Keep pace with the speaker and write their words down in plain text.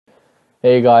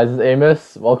Hey guys, it's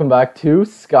Amos. Welcome back to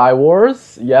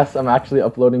Skywars. Yes, I'm actually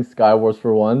uploading Skywars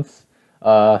for once.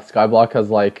 Skyblock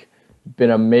has been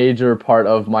a major part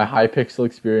of my Hypixel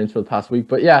experience for the past week.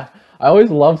 But yeah, I always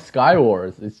love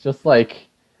Skywars. It's just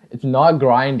it's not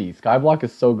grindy. Skyblock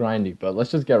is so grindy. But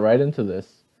let's just get right into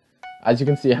this. As you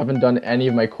can see, I haven't done any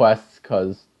of my quests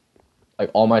because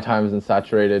all my time is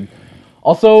saturated.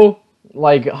 Also,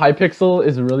 Hypixel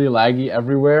is really laggy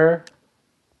everywhere.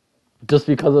 Just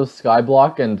because of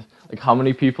Skyblock and how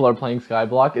many people are playing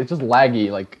Skyblock, it's just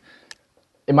laggy.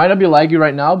 It might not be laggy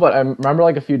right now, but I remember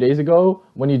a few days ago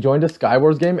when you joined a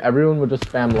Skywars game, everyone would just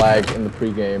spam lag in the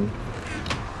pregame.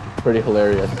 Pretty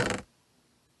hilarious.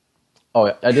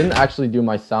 Oh, I didn't actually do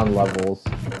my sound levels.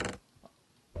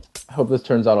 I hope this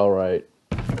turns out all right.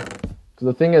 Because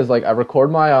the thing is, I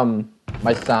record my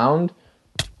my sound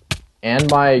and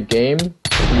my game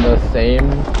in the same.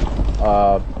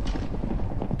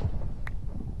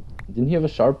 Didn't he have a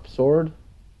sharp sword?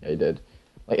 Yeah, he did.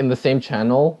 In the same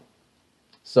channel.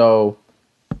 So,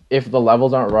 if the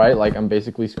levels aren't right, I'm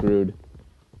basically screwed.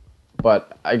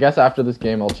 But I guess after this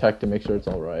game, I'll check to make sure it's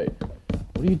all right.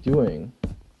 What are you doing?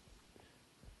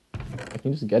 I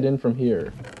can just get in from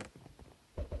here.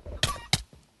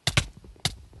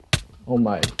 Oh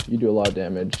my, you do a lot of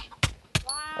damage.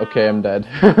 Okay, I'm dead.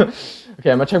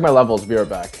 Okay, I'm gonna check my levels. Be right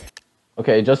back.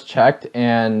 Okay, just checked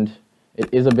and it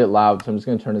is a bit loud, so I'm just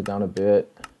gonna turn it down a bit.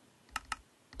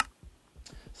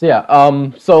 So yeah,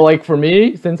 for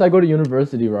me, since I go to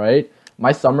university, right,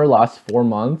 my summer lasts 4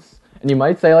 months, and you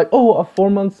might say oh, a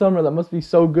 4-month summer, that must be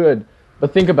so good.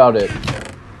 But think about it.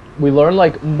 We learn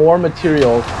more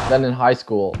material than in high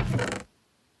school.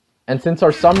 And since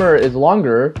our summer is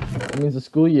longer, it means the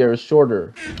school year is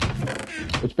shorter.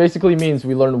 Which basically means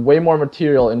we learn way more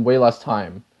material in way less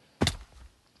time.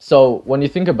 So when you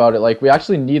think about it, we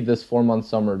actually need this 4-month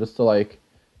summer just to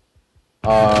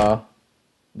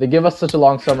they give us such a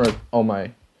long summer, oh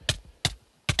my,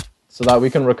 so that we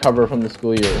can recover from the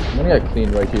school year. I'm gonna get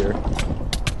cleaned right here.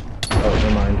 Oh,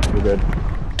 never mind, we're good.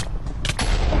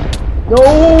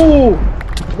 No!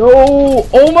 No!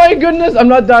 Oh my goodness, I'm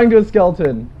not dying to a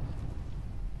skeleton.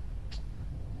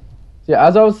 So yeah,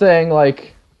 as I was saying,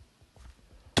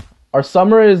 our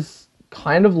summer is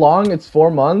kind of long, it's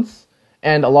 4 months.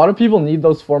 And a lot of people need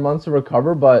those 4 months to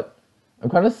recover, but I'm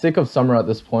kind of sick of summer at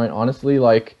this point, honestly.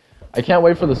 I can't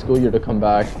wait for the school year to come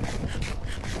back.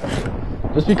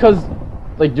 Just because,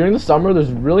 during the summer,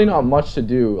 there's really not much to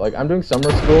do. I'm doing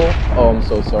summer school. Oh, I'm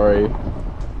so sorry.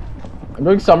 I'm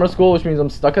doing summer school, which means I'm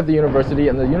stuck at the university,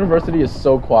 and the university is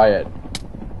so quiet.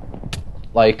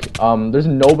 There's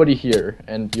nobody here,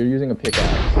 and you're using a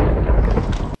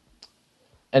pickaxe.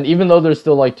 And even though there's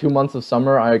still, 2 months of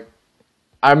summer,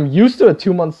 I'm used to a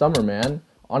 2-month summer, man.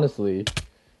 Honestly.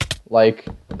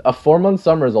 A 4-month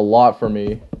summer is a lot for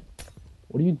me.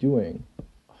 What are you doing?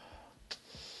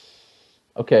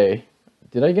 Okay.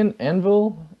 Did I get an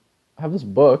anvil? I have this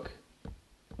book.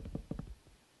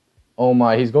 Oh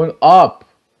my, he's going up!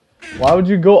 Why would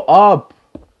you go up?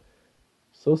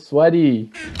 So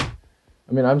sweaty.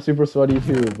 I mean, I'm super sweaty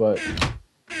too, but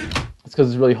it's because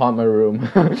it's really hot in my room.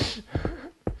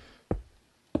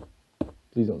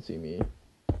 Please don't see me.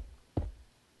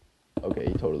 Okay,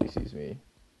 he totally sees me.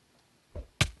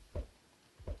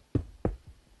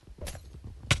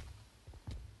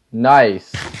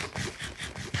 Nice.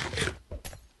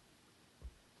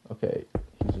 Okay,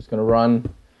 he's just gonna run.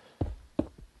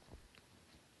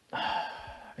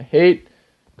 I hate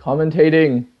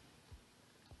commentating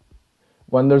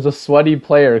when there's a sweaty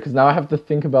player, because now I have to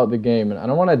think about the game, and I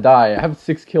don't want to die. I have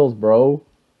 6 kills, bro.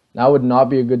 Now would not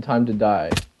be a good time to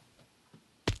die.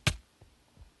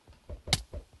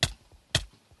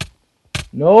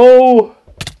 No!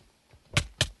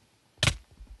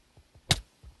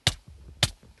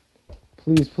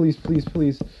 Please, please, please,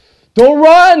 please. Don't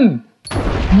run!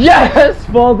 Yes!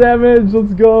 Fall damage!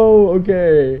 Let's go!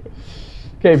 Okay.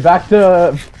 Okay, back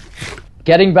to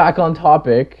getting back on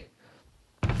topic.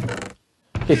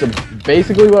 Okay, so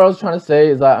basically what I was trying to say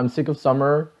is that I'm sick of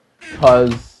summer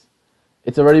because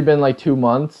it's already been 2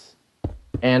 months,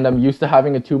 and I'm used to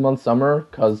having a 2-month summer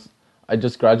because I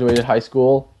just graduated high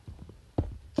school.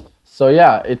 So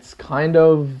yeah, it's kind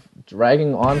of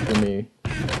dragging on for me.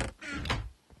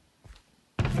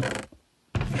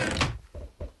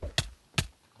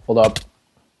 Hold up.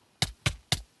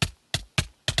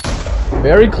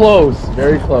 Very close,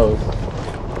 very close.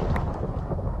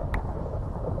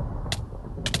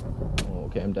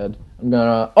 Okay, I'm dead. I'm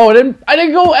gonna... Oh, I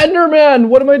didn't go Enderman!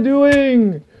 What am I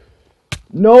doing?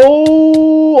 No!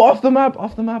 Off the map,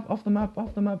 off the map, off the map,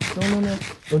 off the map. No, no, no.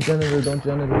 Don't janitor, don't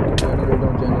janitor, don't janitor,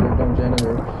 don't janitor, don't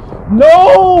janitor.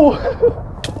 No!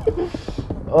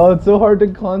 Oh, it's so hard to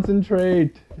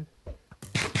concentrate.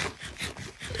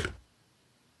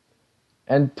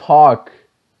 And talk.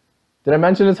 Did I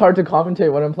mention it's hard to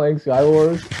commentate when I'm playing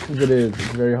Skywars? Because it is.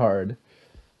 It's very hard.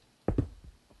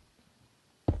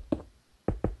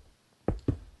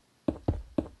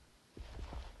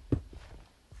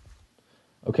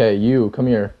 Okay, you, come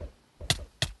here.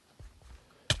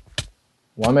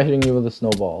 Why am I hitting you with a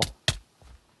snowball?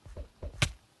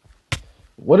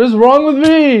 What is wrong with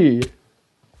me?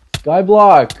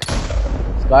 Skyblock.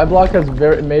 Skyblock has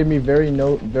made me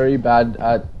very bad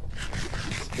at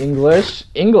English.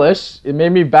 It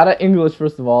made me bad at English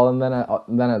first of all, and then at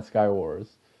Skywars.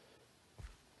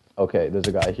 Okay, there's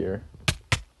a guy here.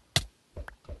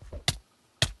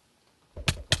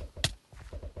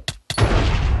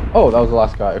 Oh, that was the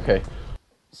last guy. Okay.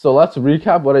 So let's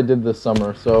recap what I did this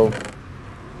summer. So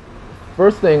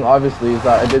first thing, obviously, is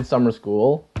that I did summer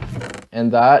school. And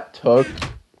that took...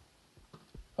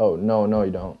 Oh, no,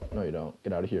 you don't. No, you don't.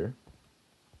 Get out of here.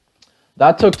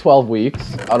 That took 12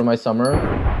 weeks out of my summer.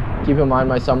 Keep in mind,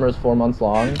 my summer is 4 months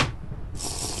long.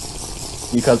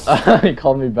 Because he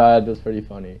called me bad. That's pretty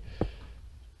funny.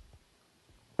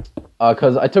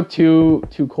 Because I took two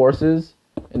courses,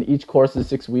 and each course is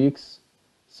 6 weeks.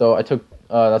 So I took...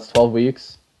 that's 12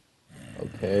 weeks.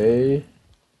 Okay.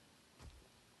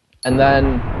 And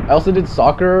then I also did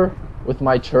soccer with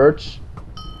my church.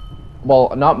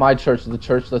 Well, not my church, the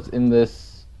church that's in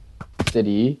this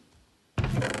city,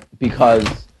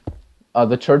 because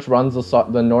the church runs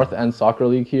the North End Soccer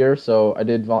League here, so I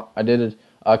did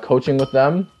coaching with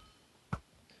them.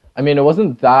 I mean, it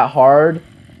wasn't that hard,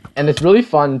 and it's really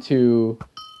fun to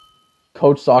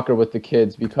coach soccer with the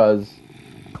kids because,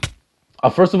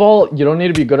 first of all, you don't need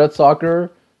to be good at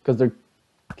soccer because they're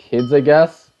kids, I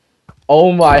guess.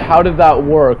 Oh my, how did that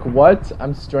work? What?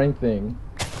 I'm strengthening.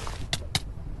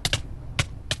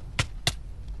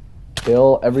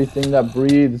 Kill everything that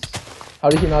breathes. How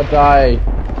did he not die?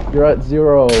 You're at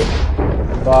 0.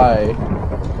 Bye.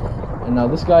 And now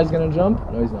this guy's gonna jump?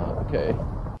 No, he's not. Okay.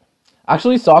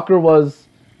 Actually, soccer was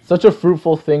such a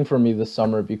fruitful thing for me this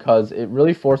summer because it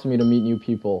really forced me to meet new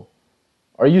people.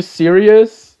 Are you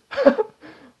serious?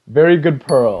 Very good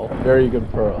pearl. Very good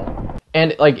pearl.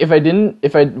 And like, if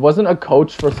I wasn't a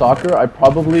coach for soccer, I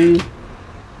probably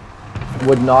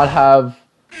would not have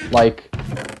like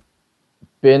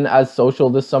been as social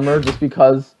this summer, just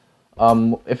because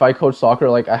if I coach soccer,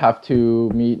 like I have to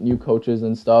meet new coaches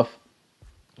and stuff.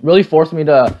 Really forced me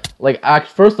to like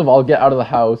first of all, get out of the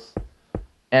house,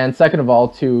 and second of all,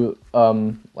 to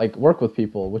like work with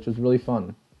people, which was really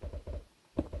fun.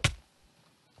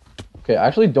 Okay, I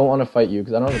actually don't want to fight you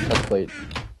because I don't have a chest plate.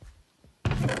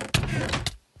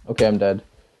 Okay, I'm dead.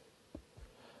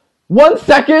 1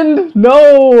 second?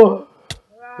 No!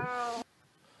 Wow.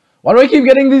 Why do I keep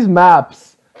getting these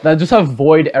maps that just have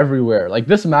void everywhere? Like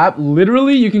this map,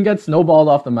 literally you can get snowballed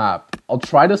off the map. I'll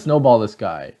try to snowball this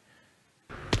guy.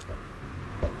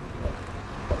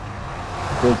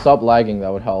 Dude, stop lagging, that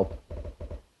would help.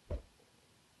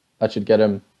 That should get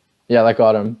him. Yeah, that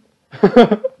got him.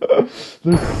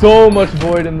 There's so much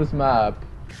void in this map.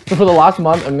 So for the last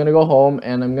month, I'm gonna go home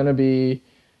and I'm gonna be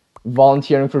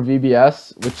volunteering for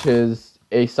VBS, which is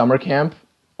a summer camp,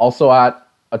 also at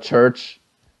a church.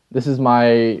 This is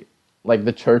my, like,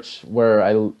 the church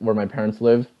where my parents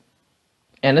live.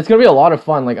 And it's gonna be a lot of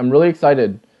fun. Like, I'm really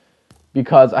excited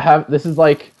because this is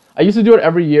like, I used to do it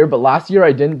every year, but last year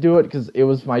I didn't do it because it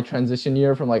was my transition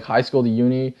year from like high school to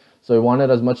uni, so I wanted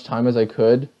as much time as I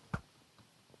could.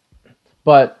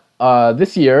 But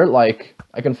this year, like,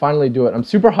 I can finally do it. I'm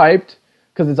super hyped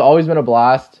because it's always been a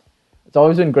blast. It's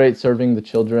always been great serving the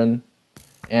children,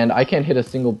 and I can't hit a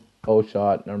single bow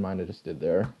shot. Never mind, I just did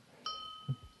there.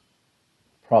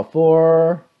 Prop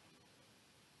 4.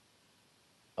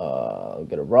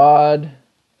 Get a rod.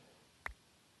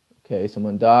 Okay,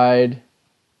 someone died.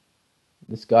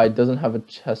 This guy doesn't have a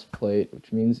chest plate,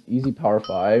 which means easy power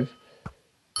 5.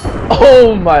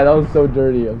 Oh my, that was so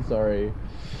dirty. I'm sorry.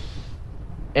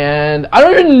 And I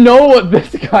don't even know what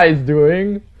this guy is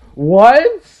doing.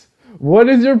 What? What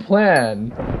is your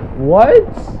plan? What?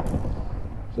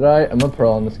 I'm a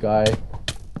pearl on this guy.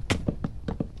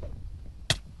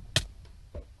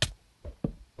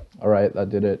 Alright, that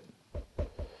did it.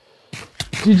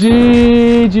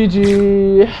 GG,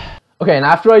 GG. Okay, and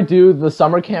after I do the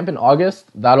summer camp in August,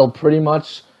 that'll pretty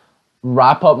much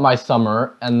wrap up my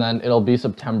summer, and then it'll be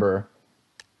September.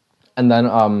 And then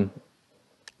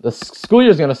the school year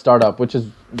is gonna start up, which is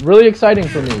really exciting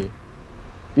for me.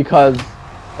 Because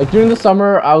like during the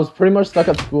summer, I was pretty much stuck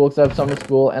at school except summer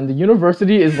school, and the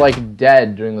university is like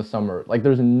dead during the summer. Like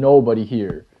there's nobody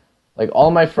here. Like,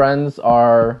 all my friends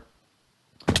are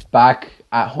back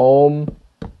at home,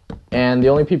 and the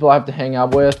only people I have to hang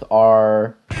out with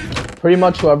are pretty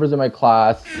much whoever's in my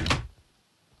class.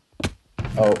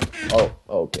 Oh,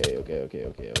 okay.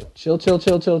 Chill.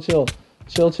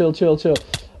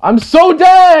 I'm so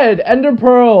dead! Ender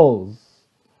pearls!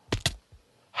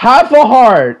 Half a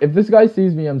heart! If this guy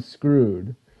sees me, I'm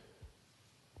screwed.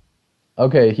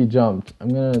 Okay, he jumped. I'm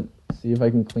gonna see if I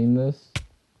can clean this.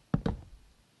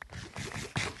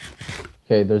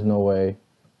 Okay, there's no way.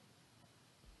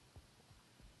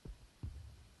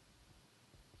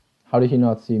 How did he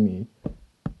not see me?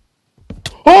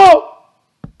 Oh!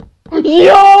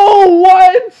 Yo,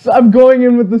 what? I'm going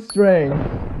in with the string.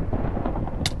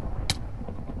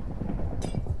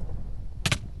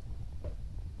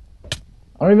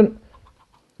 I don't even...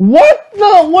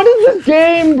 What is this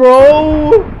game,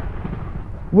 bro?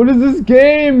 What is this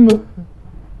game?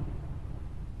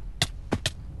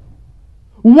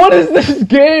 What is this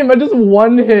game? I just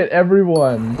one-hit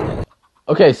everyone.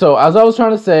 Okay, so as I was trying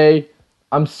to say,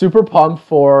 I'm super pumped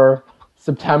for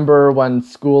September when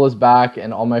school is back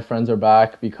and all my friends are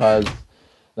back, because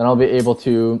then I'll be able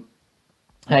to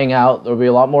hang out. There'll be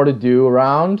a lot more to do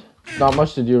around. Not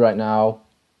much to do right now.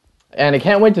 And I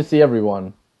can't wait to see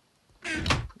everyone.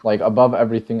 Like, above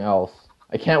everything else.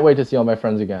 I can't wait to see all my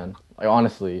friends again. Like,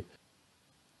 honestly.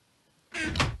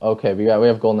 Okay, we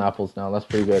have golden apples now. That's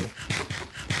pretty good.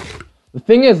 The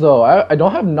thing is, though, I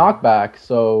don't have knockback,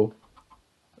 so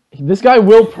this guy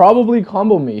will probably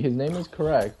combo me. His name is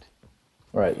correct.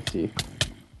 Alright, let's see.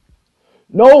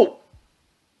 No!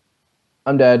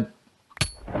 I'm dead.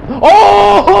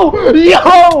 Oh!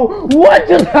 Yo! What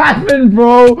just happened,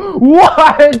 bro?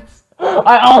 What?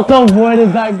 I also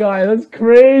avoided that guy. That's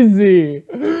crazy.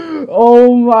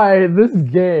 Oh my, this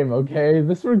game, okay?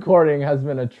 This recording has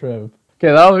been a trip.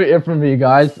 Okay, that'll be it from me,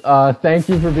 guys. Thank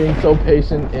you for being so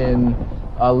patient in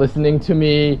listening to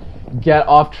me get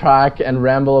off track and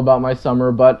ramble about my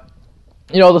summer. But,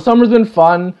 you know, the summer's been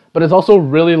fun, but it's also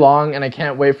really long, and I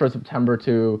can't wait for September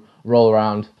to roll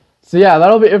around. So yeah,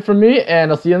 that'll be it from me, and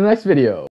I'll see you in the next video.